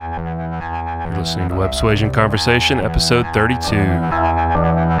listening to Web Suasion Conversation, episode 32.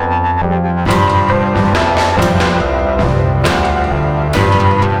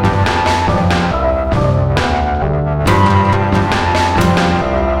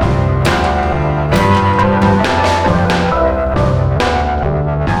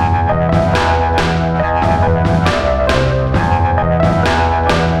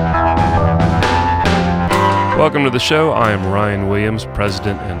 Welcome to the show. I am Ryan Williams,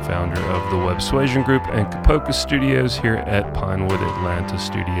 president and founder of the Web Suasion Group and Kapoka Studios here at Pinewood Atlanta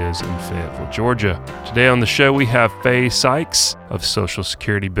Studios in Fayetteville, Georgia. Today on the show, we have Faye Sykes of Social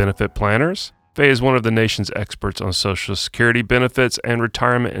Security Benefit Planners. Faye is one of the nation's experts on Social Security benefits and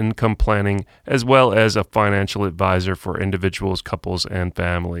retirement income planning, as well as a financial advisor for individuals, couples, and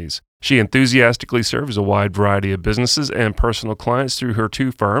families. She enthusiastically serves a wide variety of businesses and personal clients through her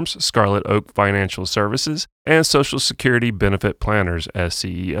two firms, Scarlet Oak Financial Services and Social Security Benefit Planners as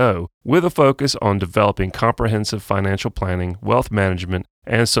CEO, with a focus on developing comprehensive financial planning, wealth management,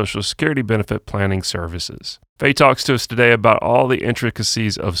 and Social Security benefit planning services. Faye talks to us today about all the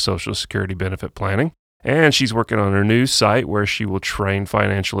intricacies of Social Security benefit planning, and she's working on her new site where she will train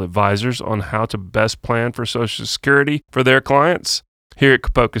financial advisors on how to best plan for Social Security for their clients. Here at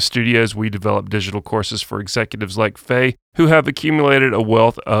Kapoka Studios, we develop digital courses for executives like Faye who have accumulated a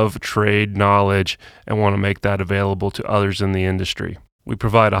wealth of trade knowledge and want to make that available to others in the industry. We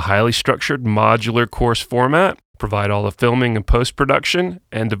provide a highly structured modular course format, provide all the filming and post-production,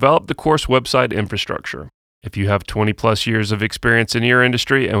 and develop the course website infrastructure. If you have 20 plus years of experience in your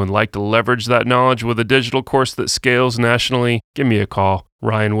industry and would like to leverage that knowledge with a digital course that scales nationally, give me a call.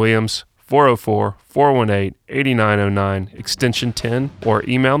 Ryan Williams, 404-418-8909, extension 10, or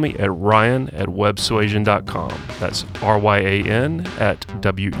email me at ryan@websuasion.com. That's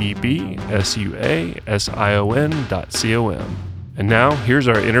ryan@websuasion.com. And now, here's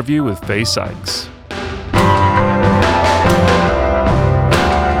our interview with Faye Sykes.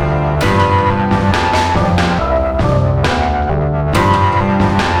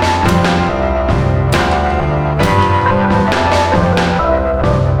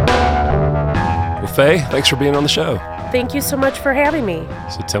 Faye, thanks for being on the show. Thank you so much for having me.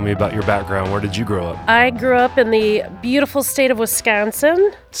 So tell me about your background. Where did you grow up? I grew up in the beautiful state of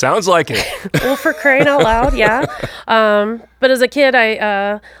Wisconsin. Sounds like it. Well, for crying out loud, yeah. But as a kid,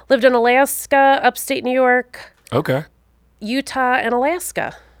 I lived in Alaska, upstate New York, Okay. Utah, and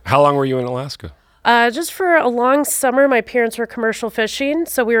Alaska. How long were you in Alaska? Just for a long summer. My parents were commercial fishing,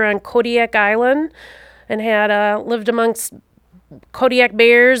 so we were on Kodiak Island and had lived amongst Kodiak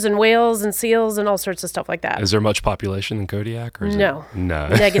bears and whales and seals and all sorts of stuff like that. Is there much population in Kodiak? Or is No. No.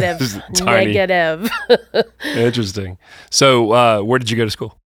 Negative. Tiny. Negative. Interesting. So where did you go to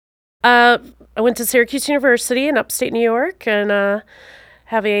school? I went to Syracuse University in upstate New York and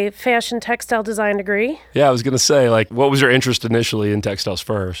have a fashion textile design degree. Yeah, I was going to say, what was your interest initially in textiles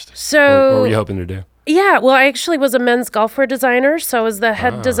first? So, what were you hoping to do? Yeah, well, I actually was a men's golfwear designer, so I was the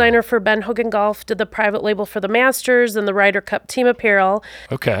head designer for Ben Hogan Golf, did the private label for the Masters and the Ryder Cup team apparel.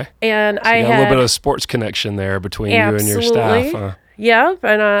 Okay. And so I you got had a little bit of sports connection there between you and your staff. Huh? Yeah,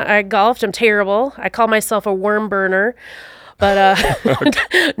 and I golfed. I'm terrible. I call myself a worm burner, but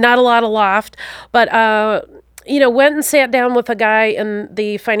not a lot of loft. But went and sat down with a guy in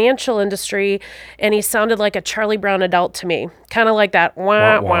the financial industry, and he sounded like a Charlie Brown adult to me, kind of like that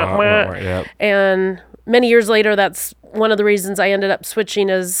wah, wah, wah. Yep. And many years later, that's one of the reasons I ended up switching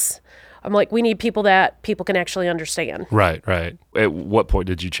is I'm like, we need people that people can actually understand. Right. At what point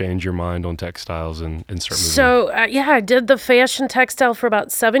did you change your mind on textiles and start moving? So, I did the fashion textile for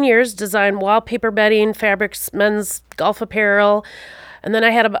about 7 years, designed wallpaper bedding, fabrics, men's golf apparel. And then I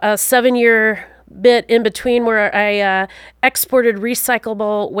had a 7-year bit in between where I exported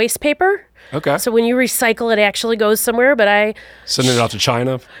recyclable waste paper. Okay. So when you recycle, it actually goes somewhere, but I... Sending it out to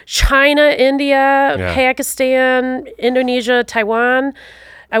China? China, India, Pakistan, Indonesia, Taiwan.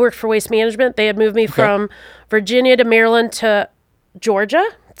 I worked for Waste Management. They had moved me from Virginia to Maryland to Georgia.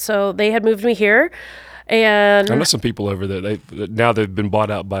 So they had moved me here. And I know some people over there. Now they've been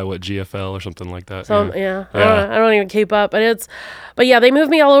bought out by GFL or something like that. So I don't even keep up. But they moved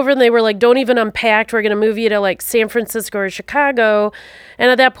me all over, and they were like, "Don't even unpack. We're gonna move you to like San Francisco or Chicago."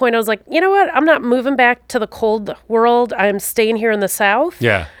 And at that point, I was like, "You know what? I'm not moving back to the cold world. I'm staying here in the South."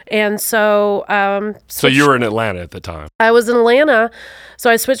 Yeah. And so, so you were in Atlanta at the time. I was in Atlanta, so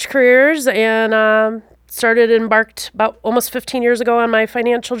I switched careers and embarked about almost 15 years ago on my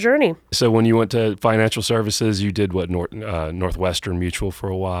financial journey. So when you went to financial services, you did what, Northwestern Mutual for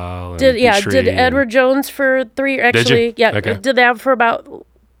a while? Did Edward Jones for 3 years. Actually, did you? Yeah, okay. Did that for about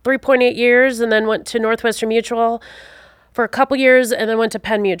 3.8 years and then went to Northwestern Mutual for a couple years and then went to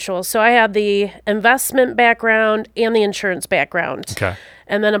Penn Mutual. So I had the investment background and the insurance background. Okay.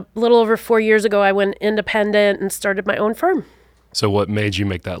 And then a little over 4 years ago, I went independent and started my own firm. So what made you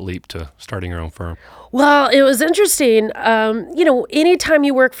make that leap to starting your own firm? Well, it was interesting. Anytime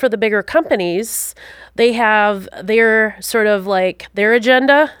you work for the bigger companies, they have their sort of like their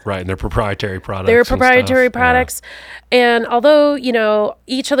agenda. Right, and their proprietary products. Their proprietary and stuff. products. And although,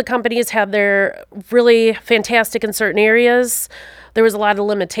 each of the companies had their really fantastic in certain areas, there was a lot of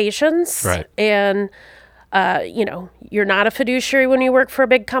limitations. Right. And, you're not a fiduciary when you work for a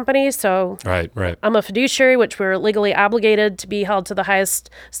big company. So Right. I'm a fiduciary, which we're legally obligated to be held to the highest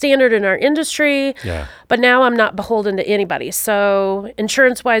standard in our industry. Yeah. But now I'm not beholden to anybody. So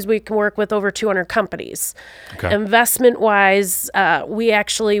insurance-wise, we can work with over 200 companies. Okay. Investment-wise, we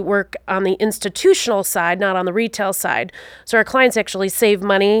actually work on the institutional side, not on the retail side. So our clients actually save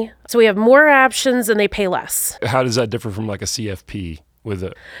money. So we have more options and they pay less. How does that differ from like a CFP?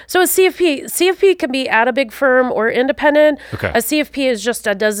 So a CFP can be at a big firm or independent. Okay. A CFP is just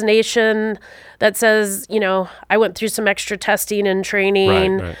a designation that says, I went through some extra testing and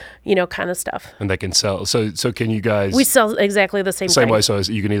training, Right. Kind of stuff. And they can sell. So can you guys? We sell exactly the same thing. way. So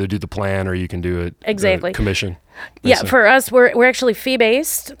you can either do the plan or you can do it. Exactly. Commission. Yeah, for us, we're actually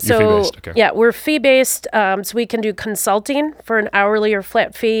fee-based. So fee-based, okay. Yeah, we're fee-based. So we can do consulting for an hourly or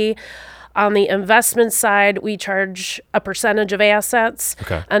flat fee. On the investment side, we charge a percentage of assets.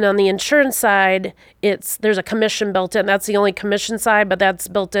 Okay. And on the insurance side, there's a commission built in. That's the only commission side, but that's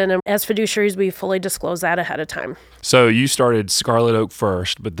built in. And as fiduciaries, we fully disclose that ahead of time. So you started Scarlet Oak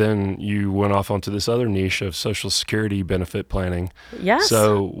first, but then you went off onto this other niche of Social Security benefit planning. Yes.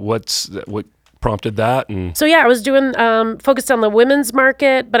 So what prompted that? And So I was doing focused on the women's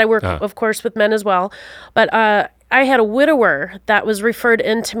market, but I work, of course, with men as well. But I had a widower that was referred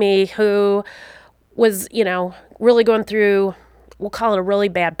into me who was, really going through, we'll call it a really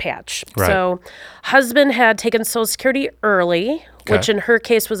bad patch. Right. So husband had taken Social Security early, which in her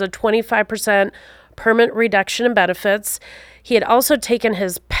case was a 25% permanent reduction in benefits. He had also taken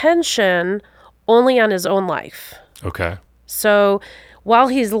his pension only on his own life. Okay. So while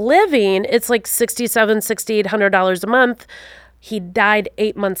he's living, it's like $6,800 a month. He died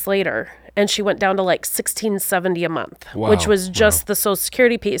 8 months later. And she went down to like $1,670 a month, which was just the Social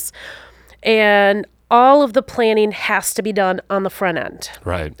Security piece. And all of the planning has to be done on the front end.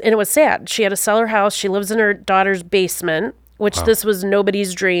 Right. And it was sad. She had to sell her house. She lives in her daughter's basement, which this was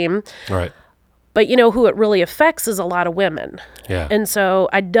nobody's dream. Right. But who it really affects is a lot of women. Yeah. And so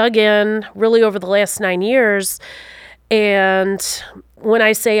I dug in really over the last 9 years. And when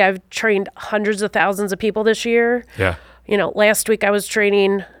I say I've trained hundreds of thousands of people this year, last week I was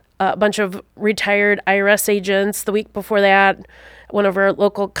training a bunch of retired IRS agents. The week before that, one of our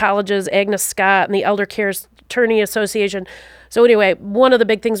local colleges, Agnes Scott, and the Elder Care Attorney Association. So anyway, one of the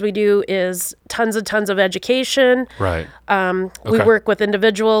big things we do is tons and tons of education. Right. We work with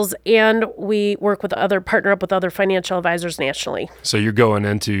individuals and we work with partner up with other financial advisors nationally. So you're going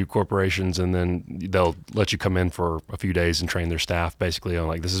into corporations and then they'll let you come in for a few days and train their staff basically on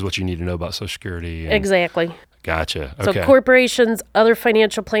like, this is what you need to know about Social Security. Exactly. Gotcha. Okay. So corporations, other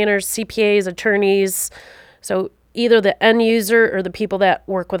financial planners, CPAs, attorneys. So either the end user or the people that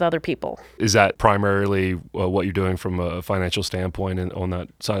work with other people. Is that primarily what you're doing from a financial standpoint on that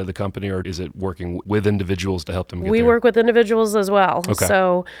side of the company, or is it working with individuals to help them get We there? work with individuals as well. Okay.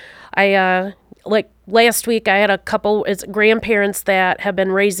 So I, like last week, I had a couple, it's grandparents that have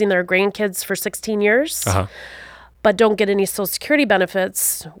been raising their grandkids for 16 years. But don't get any Social Security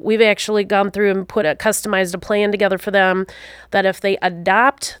benefits. We've actually gone through and customized a plan together for them that if they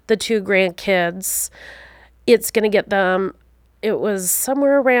adopt the 2 grandkids, it's going to get them, it was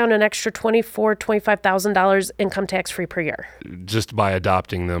somewhere around an extra $25,000 income tax free per year. Just by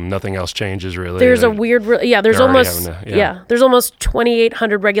adopting them, nothing else changes really. There's a weird, there's almost, there's almost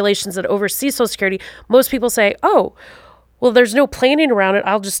 2,800 regulations that oversee Social Security. Most people say, oh, well, there's no planning around it.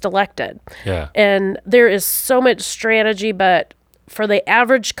 I'll just elect it. Yeah. And there is so much strategy, but for the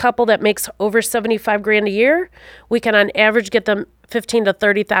average couple that makes over 75 grand a year, we can on average get them 15 to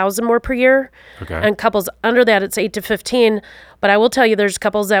 30,000 more per year. Okay. And couples under that, it's 8 to 15. But I will tell you, there's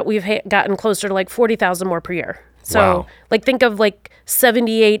couples that we've gotten closer to like 40,000 more per year. So think of like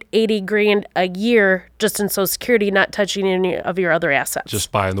 78, 80 grand a year just in Social Security, not touching any of your other assets.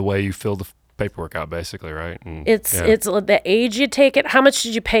 Just by the way you fill the paperwork out, basically, right? And it's the age you take it, how much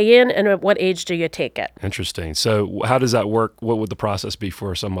did you pay in, and at what age do you take it? Interesting. So how does that work? What would the process be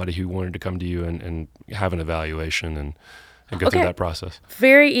for somebody who wanted to come to you and have an evaluation and go through that process?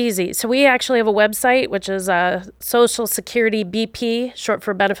 Very easy. So we actually have a website, which is Social Security BP, short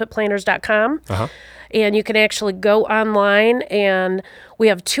for benefitplanners.com. And you can actually go online, and we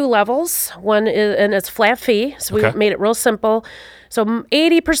have 2 levels. One is, and it's flat fee, so we made it real simple. So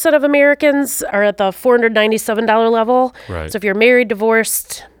 80% of Americans are at the $497 level. Right. So if you're married,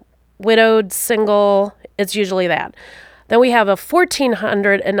 divorced, widowed, single, it's usually that. Then we have a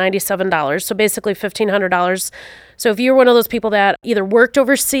 $1,497, so basically $1,500. So if you're one of those people that either worked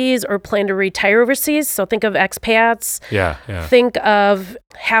overseas or plan to retire overseas, so think of expats. Yeah. Think of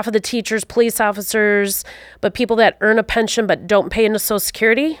half of the teachers, police officers, but people that earn a pension but don't pay into Social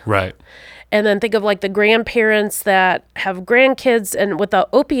Security. Right. And then think of like the grandparents that have grandkids, and with the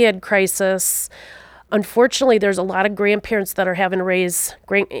opioid crisis, unfortunately, there's a lot of grandparents that are having to raise,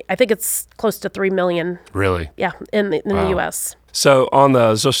 I think it's close to 3 million. Really? Yeah, in the U.S. So on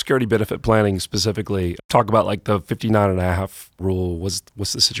the Social Security benefit planning specifically, talk about like the 59.5 rule.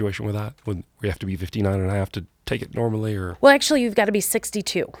 What's the situation with that? Would we have to be 59.5 to take it normally, or? Well, actually, you've got to be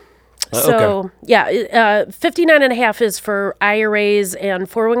 62. Okay. 59.5 is for IRAs and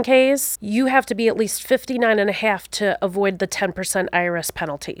 401ks. You have to be at least 59.5 to avoid the 10% IRS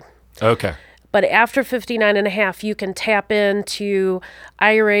penalty. Okay. But after 59.5, you can tap into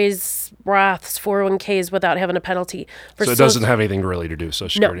IRAs, Roths, 401ks without having a penalty. So it doesn't have anything really to do with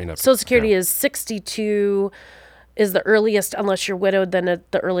Social Security? No. Social Security is 62 is the earliest. Unless you're widowed, then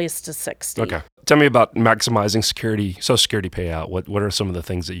the earliest is 60. Okay. Tell me about maximizing Social Security payout. What are some of the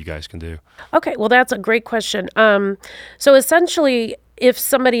things that you guys can do? Okay, well, that's a great question. So essentially, if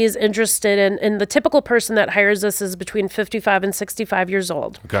somebody is interested in the typical person that hires us is between 55 and 65 years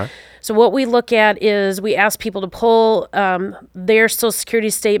old. Okay. So what we look at is we ask people to pull their Social Security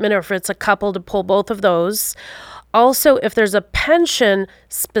statement, or if it's a couple, to pull both of those. Also, if there's a pension,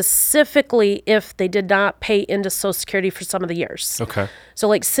 specifically if they did not pay into Social Security for some of the years. Okay. So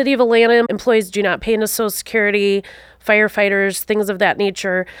like City of Atlanta employees do not pay into Social Security, firefighters, things of that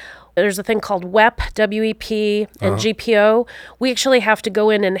nature. There's a thing called WEP, W-E-P, and GPO. We actually have to go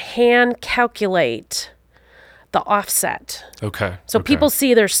in and hand calculate the offset. Okay. So people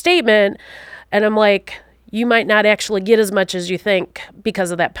see their statement, and I'm like, you might not actually get as much as you think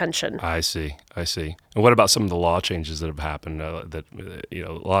because of that pension. I see. And what about some of the law changes that have happened that a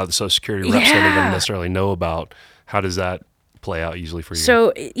lot of the Social Security reps don't even necessarily know about? How does that play out usually for you?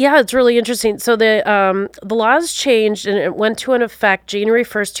 So it's really interesting. So the laws changed, and it went to an effect January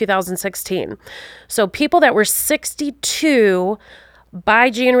 1st, 2016. So people that were 62 by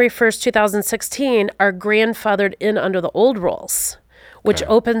January 1st, 2016 are grandfathered in under the old rules, which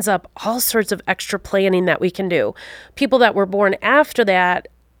opens up all sorts of extra planning that we can do. People that were born after that,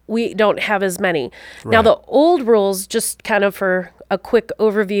 we don't have as many. Right. Now, the old rules, just kind of for a quick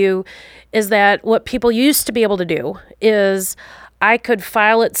overview, is that what people used to be able to do is I could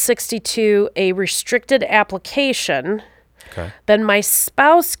file at 62 a restricted application. Okay. Then my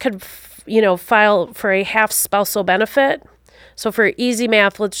spouse could, file for a half spousal benefit. So for easy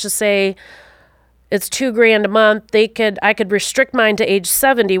math, let's just say it's $2,000 a month. I could restrict mine to age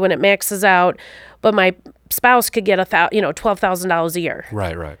 70 when it maxes out, but my spouse could get $12,000 a year.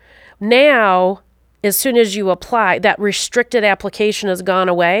 Right. Now, as soon as you apply, that restricted application has gone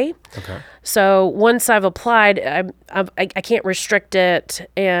away. Okay. So once I've applied, I can't restrict it,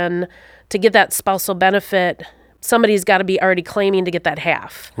 and to get that spousal benefit, somebody's got to be already claiming to get that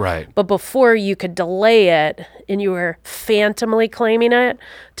half. Right. But before, you could delay it, and you were phantomly claiming it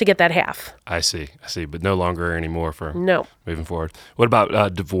to get that half. I see. But no longer anymore for moving forward. What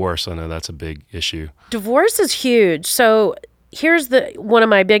about divorce? I know that's a big issue. Divorce is huge. So here's one of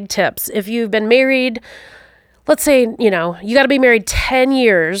my big tips. If you've been married, let's say, you got to be married 10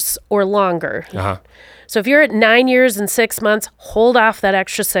 years or longer. Uh-huh. So if you're at 9 years and 6 months, hold off that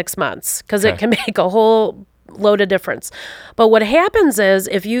extra 6 months, because it can make a whole load of difference. But what happens is,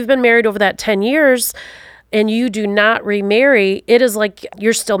 if you've been married over that 10 years and you do not remarry, it is like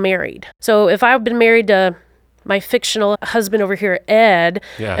you're still married. So if I've been married to my fictional husband over here, Ed,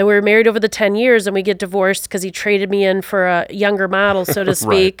 and we were married over the 10 years, and we get divorced because he traded me in for a younger model, so to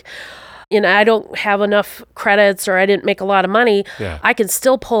speak, and I don't have enough credits, or I didn't make a lot of money, I can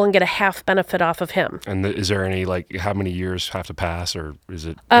still pull and get a half benefit off of him. And is there any, how many years have to pass, or is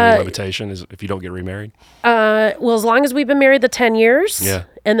it any limitation if you don't get remarried? Well, as long as we've been married the 10 years,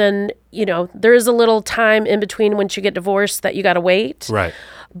 and then, there is a little time in between once you get divorced that you got to wait. Right.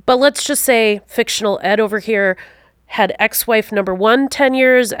 But let's just say fictional Ed over here had ex-wife number 1 10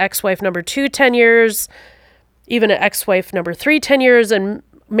 years, ex-wife number 2 10 years, even an ex-wife number 3 10 years, and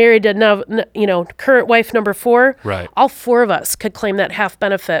married to current wife number 4. Right. All 4 of us could claim that half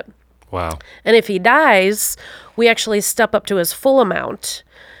benefit. Wow. And if he dies, we actually step up to his full amount,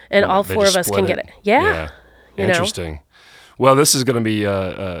 and all 4 of us can get it. Yeah. Interesting. Well, this is going to be,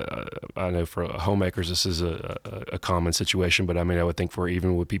 I know for homemakers, this is a common situation, but I mean, I would think for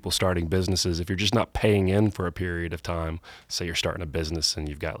even with people starting businesses, if you're just not paying in for a period of time, say you're starting a business and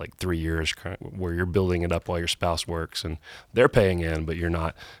you've got like 3 years where you're building it up while your spouse works and they're paying in, but you're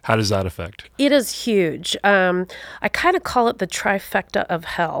not, how does that affect? It is huge. I kind of call it the trifecta of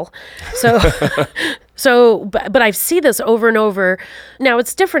hell. But I see this over and over. Now,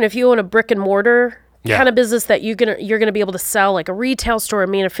 it's different if you own a brick and mortar kind of business that you're gonna be able to sell, like a retail store,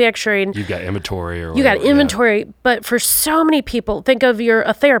 manufacturing. You've got inventory or you whatever, got inventory, but for so many people, think of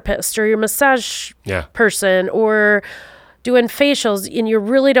a therapist or your massage person or doing facials, and you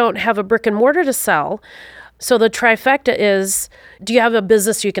really don't have a brick and mortar to sell. So the trifecta is, do you have a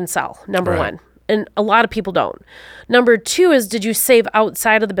business you can sell? Number one. And a lot of people don't. Number two is, did you save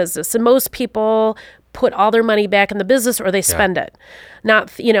outside of the business? And most people put all their money back in the business or they spend it.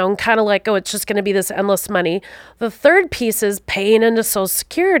 Not, and kind of like, oh, it's just going to be this endless money. The third piece is paying into Social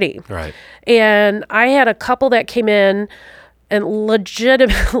Security. Right. And I had a couple that came in and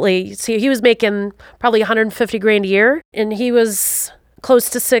legitimately, see, he was making probably 150 grand a year and he was close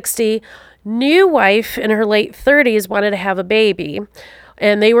to 60. New wife in her late 30s wanted to have a baby.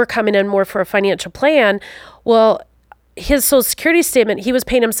 And they were coming in more for a financial plan. Well, his Social Security statement, he was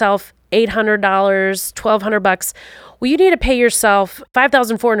paying himself $800, $1,200. Well, you need to pay yourself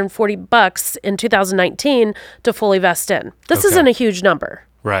 $5,440 in 2019 to fully vest in. This isn't a huge number.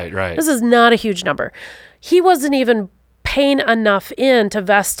 Right. This is not a huge number. He wasn't even paying enough in to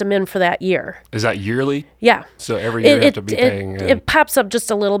vest him in for that year. Is that yearly? Yeah. So every year you have to be paying in. It pops up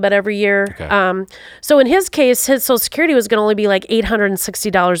just a little bit every year. Okay. So in his case, his Social Security was going to only be like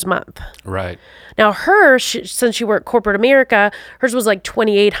 $860 a month. Right. Now since she worked corporate America, hers was like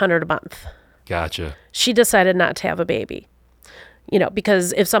 $2,800 a month. Gotcha. She decided not to have a baby,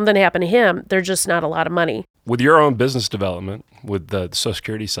 because if something happened to him, there's just not a lot of money. With your own business development, with the Social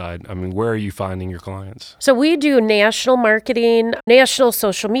Security side, I mean, where are you finding your clients? So we do national marketing, national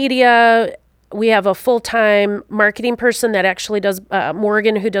social media. We have a full-time marketing person that actually does,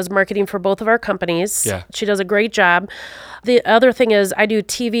 Morgan, who does marketing for both of our companies. Yeah. She does a great job. The other thing is I do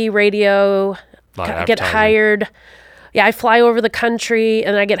TV, radio, get hired. Yeah, I fly over the country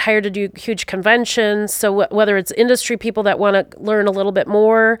and I get hired to do huge conventions. So whether it's industry people that want to learn a little bit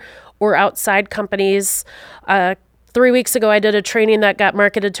more or outside companies. 3 weeks ago, I did a training that got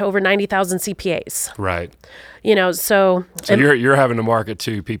marketed to over 90,000 CPAs. Right. So you're having to market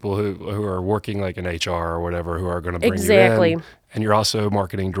to people who are working like in HR or whatever, who are going to bring you in. And you're also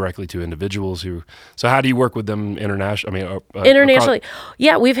marketing directly to individuals so how do you work with them internationally? Internationally.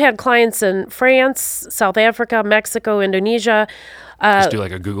 Yeah, we've had clients in France, South Africa, Mexico, Indonesia. Just do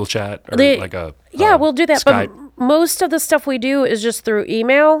like a Google chat or we'll do that. Skype. But most of the stuff we do is just through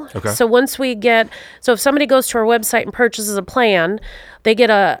email. Okay. So if somebody goes to our website and purchases a plan, they get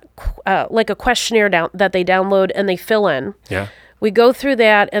a questionnaire that they download and they fill in. Yeah. We go through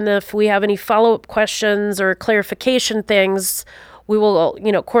that, and if we have any follow-up questions or clarification things, we will,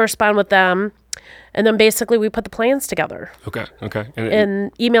 correspond with them. And then basically we put the plans together. Okay.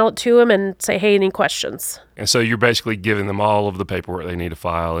 And email it to them and say, hey, any questions? And so you're basically giving them all of the paperwork they need to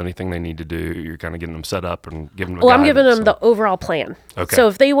file, anything they need to do. You're kind of getting them set up and giving them I'm giving them the overall plan. Okay. So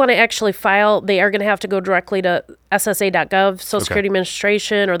if they want to actually file, they are going to have to go directly to SSA.gov, Social Security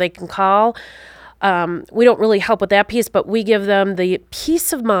Administration, or they can call. We don't really help with that piece, but we give them the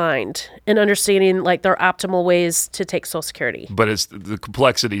peace of mind in understanding like their optimal ways to take Social Security. But it's the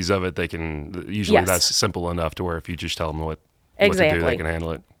complexities of it. They can usually that's simple enough to where if you just tell them what to do, they can handle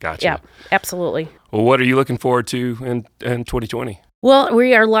it. Gotcha. Yeah, absolutely. Well, what are you looking forward to in 2020? Well,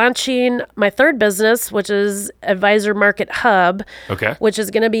 we are launching my third business, which is Advisor Market Hub, which is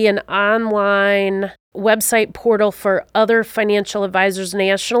going to be an online website portal for other financial advisors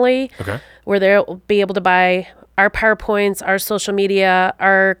nationally, where they'll be able to buy our PowerPoints, our social media,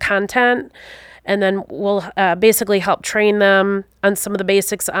 our content, and then we'll basically help train them on some of the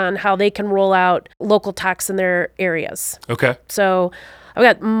basics on how they can roll out local tax in their areas. Okay. So I've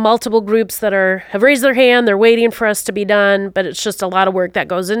got multiple groups that have raised their hand. They're waiting for us to be done, but it's just a lot of work that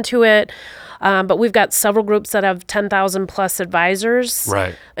goes into it. But we've got several groups that have 10,000 plus advisors.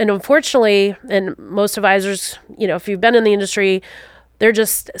 Right. And unfortunately, and most advisors, if you've been in the industry, they're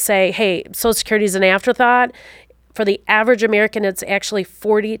just say, hey, Social Security is an afterthought. For the average American, it's actually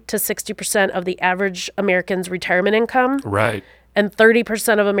 40 to 60% of the average American's retirement income. Right. And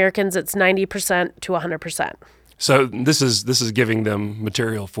 30% of Americans, it's 90% to 100%. So this is giving them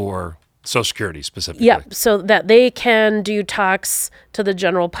material for Social Security specifically. Yeah, so that they can do talks to the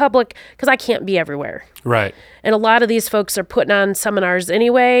general public, because I can't be everywhere. Right. And a lot of these folks are putting on seminars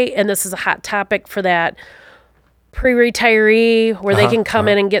anyway, and this is a hot topic for that pre-retiree where they can come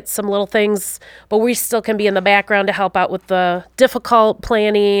in and get some little things, but we still can be in the background to help out with the difficult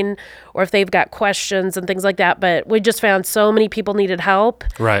planning or if they've got questions and things like that. But we just found so many people needed help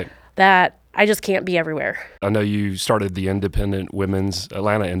that I just can't be everywhere. I know you started the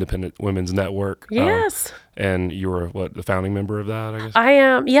Atlanta Independent Women's Network. Yes. And you were, the founding member of that, I guess? I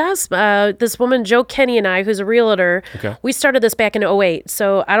am, yes. This woman, Jo Kenny, and I, who's a realtor, we started this back in 2008.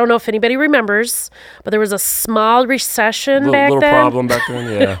 So I don't know if anybody remembers, but there was a small recession back then. Little problem back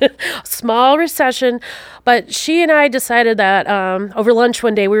then, yeah. Small recession. But she and I decided that over lunch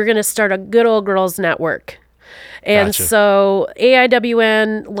one day, we were going to start a good old girls network. And so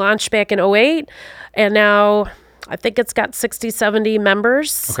AIWN launched back in 2008, and now I think it's got 60, 70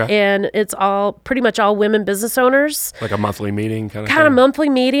 members, and it's pretty much all women business owners. Like a monthly meeting kind of thing? Kind of monthly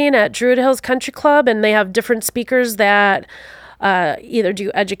meeting at Druid Hills Country Club, and they have different speakers that either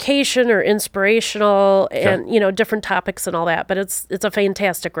do education or inspirational and, different topics and all that. But it's a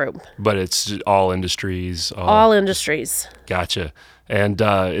fantastic group. But it's all industries? All industries. Gotcha. And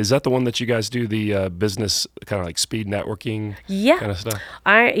is that the one that you guys do the business kind of like speed networking kind of stuff?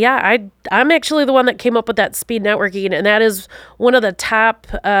 I'm actually the one that came up with that speed networking, and that is one of the top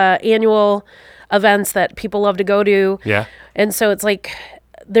annual events that people love to go to. Yeah. And so it's like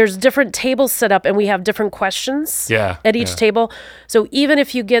there's different tables set up, and we have different questions at each table. So even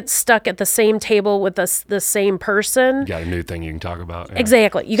if you get stuck at the same table with the same person, you got a new thing you can talk about. Yeah.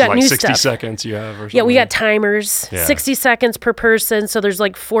 Exactly. You got like new 60 stuff. 60 seconds you have or something? Yeah, we got timers, 60 seconds per person. So there's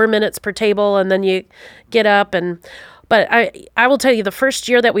like 4 minutes per table, and then you get up But I will tell you, the first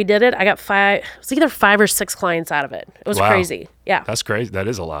year that we did it, I got it was either 5 or 6 clients out of it. It was crazy. Yeah. That's crazy. That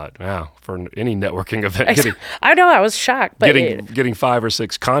is a lot. Wow. For any networking event. I know, I was shocked. But getting 5 or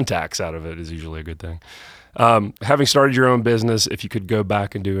 6 contacts out of it is usually a good thing. Having started your own business, if you could go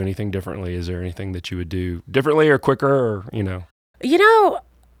back and do anything differently, is there anything that you would do differently or quicker or,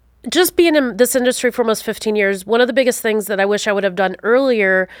 just being in this industry for almost 15 years, one of the biggest things that I wish I would have done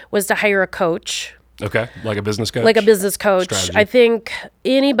earlier was to hire a coach. Okay, like a business coach? Like a business coach. Strategy. I think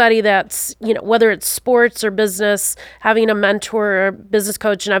anybody that's, whether it's sports or business, having a mentor or a business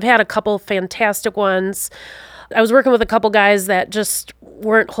coach, and I've had a couple fantastic ones. I was working with a couple guys that just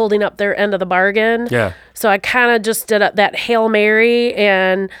weren't holding up their end of the bargain. Yeah. So I kind of just did that Hail Mary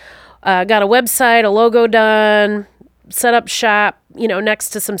and got a website, a logo done, set up shop,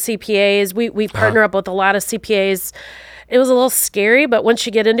 next to some CPAs. We partner up with a lot of CPAs. It was a little scary, but once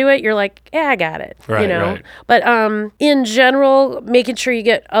you get into it, you're like, yeah, I got it, Right. But in general, making sure you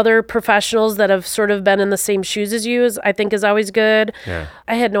get other professionals that have sort of been in the same shoes as you I think is always good. Yeah.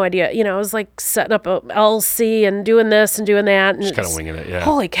 I had no idea. I was like setting up a LLC and doing this and doing that. And just kind of winging it, yeah.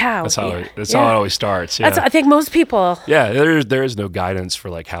 Holy cow. That's how it always starts, yeah. I think most people. Yeah, there is no guidance for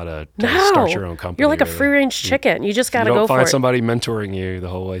like how to start your own company. You're like a free-range chicken. You just got to go for it. You don't find somebody mentoring you the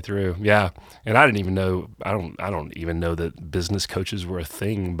whole way through. Yeah. And I didn't even know, I don't even know that business coaches were a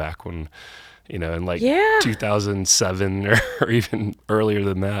thing back when, in like 2007 or even earlier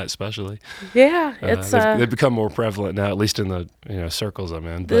than that, especially. Yeah. They've become more prevalent now, at least in the circles I'm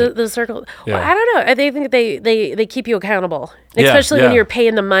in. But, the circle. Yeah. Well, I don't know. I think they keep you accountable, especially when you're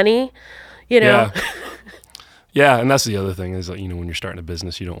paying the money, Yeah. Yeah, and that's the other thing is, when you're starting a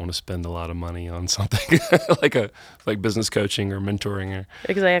business, you don't want to spend a lot of money on something like business coaching or mentoring.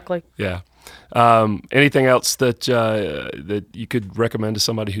 Exactly. Yeah. Anything else that you could recommend to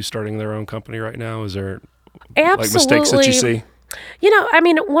somebody who's starting their own company right now? Is there mistakes that you see?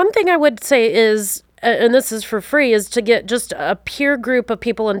 One thing I would say is, and this is for free, is to get just a peer group of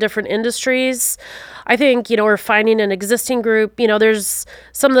people in different industries. I think, or finding an existing group. There's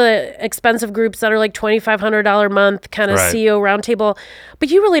some of the expensive groups that are like $2,500 a month kind of CEO roundtable, but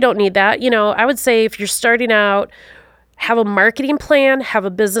you really don't need that. I would say if you're starting out, have a marketing plan, have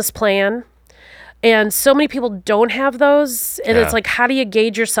a business plan. And so many people don't have those. And it's like, how do you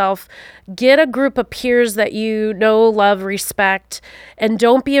gauge yourself? Get a group of peers that you know, love, respect, and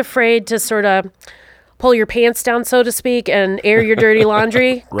don't be afraid to sort of pull your pants down, so to speak, and air your dirty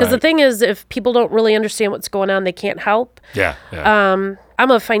laundry. Because the thing is, if people don't really understand what's going on, they can't help. Yeah.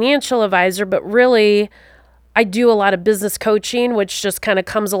 I'm a financial advisor, but really, I do a lot of business coaching, which just kind of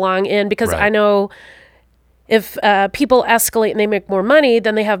comes along in because I know if people escalate and they make more money,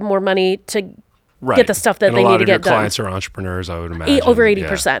 then they have more money to get the stuff that they need to get done. A lot of your clients are entrepreneurs, I would imagine. Over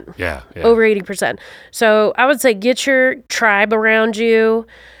 80%. Yeah. Over 80%. So I would say get your tribe around you,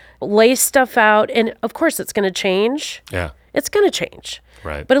 lay stuff out, and of course it's going to change. Yeah. It's going to change.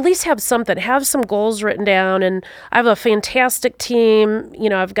 Right. But at least have something. Have some goals written down. And I have a fantastic team.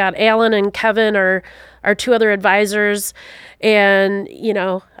 I've got Alan and Kevin, our 2 other advisors. And,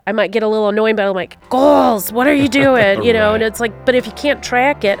 I might get a little annoying, but I'm like, goals, what are you doing? You know, Right. and it's like, but if you can't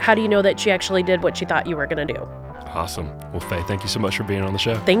track it, how do you know that you actually did what you thought you were going to do? Awesome. Well, Faye, thank you so much for being on the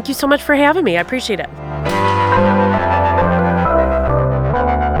show. Thank you so much for having me. I appreciate it.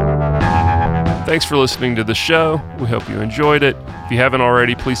 Thanks for listening to the show. We hope you enjoyed it. If you haven't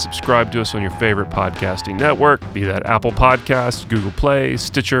already, please subscribe to us on your favorite podcasting network, be that Apple Podcasts, Google Play,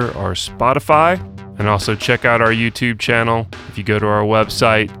 Stitcher, or Spotify. And also check out our YouTube channel. If you go to our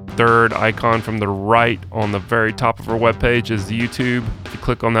website, third icon from the right on the very top of our webpage is the YouTube. If you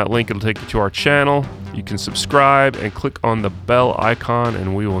click on that link, it'll take you to our channel. You can subscribe and click on the bell icon,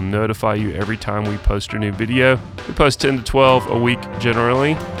 and we will notify you every time we post a new video. We post 10 to 12 a week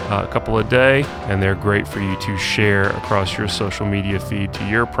generally, a couple a day, and they're great for you to share across your social media feed to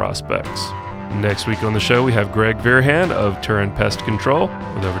your prospects. Next week on the show, we have Greg Virhan of Turin Pest Control.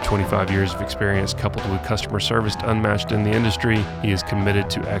 With over 25 years of experience coupled with customer service unmatched in the industry, he is committed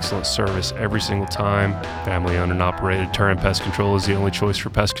to excellent service every single time. Family owned and operated, Turin Pest Control is the only choice for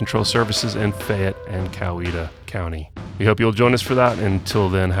pest control services in Fayette and Coweta County. We hope you'll join us for that. Until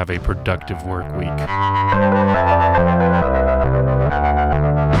then, have a productive work week.